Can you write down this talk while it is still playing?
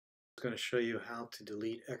going to show you how to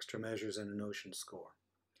delete extra measures in a Notion score.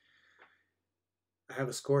 I have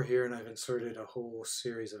a score here and I've inserted a whole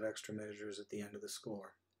series of extra measures at the end of the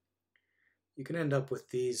score. You can end up with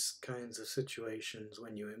these kinds of situations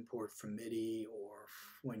when you import from MIDI or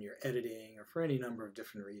when you're editing or for any number of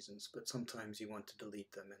different reasons, but sometimes you want to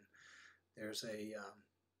delete them, and there's a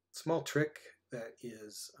small trick that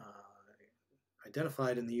is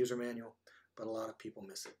identified in the user manual, but a lot of people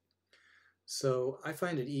miss it. So I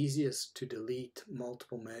find it easiest to delete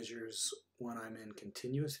multiple measures when I'm in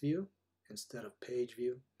continuous view instead of page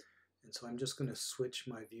view, and so I'm just going to switch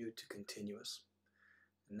my view to continuous.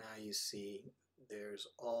 And now you see there's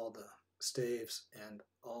all the staves and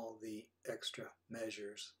all the extra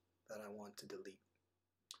measures that I want to delete.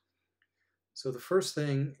 So the first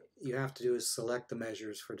thing you have to do is select the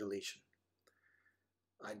measures for deletion.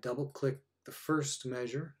 I double click the first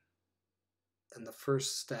measure and the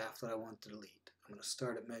first staff that I want to delete. I'm going to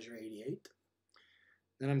start at measure 88.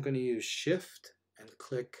 Then I'm going to use Shift and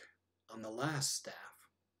click on the last staff.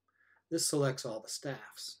 This selects all the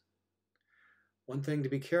staffs. One thing to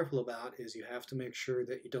be careful about is you have to make sure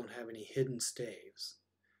that you don't have any hidden staves,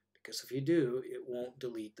 because if you do, it won't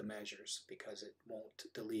delete the measures, because it won't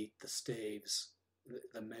delete the staves,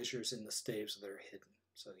 the measures in the staves that are hidden.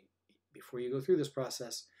 So before you go through this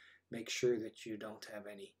process, make sure that you don't have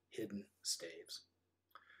any hidden staves.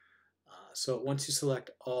 So once you select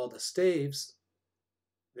all the staves,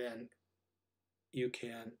 then you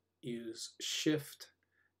can use Shift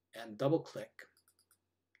and double click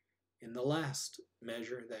in the last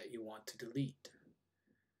measure that you want to delete.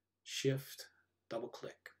 Shift, double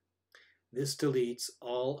click. This deletes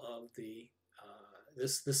all of the,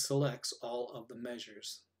 this selects all of the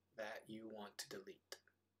measures that you want to delete.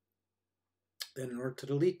 Then in order to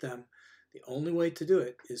delete them, the only way to do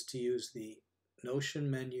it is to use the Notion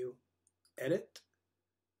menu Edit,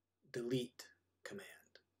 Delete command.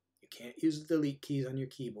 You can't use the delete keys on your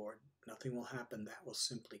keyboard. Nothing will happen. That will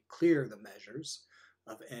simply clear the measures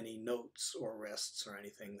of any notes or rests or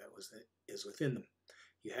anything that is within them.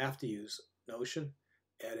 You have to use Notion,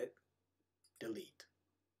 Edit, Delete.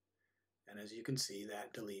 And as you can see,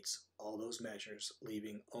 that deletes all those measures,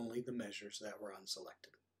 leaving only the measures that were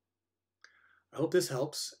unselected. I hope this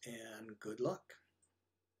helps, and good luck.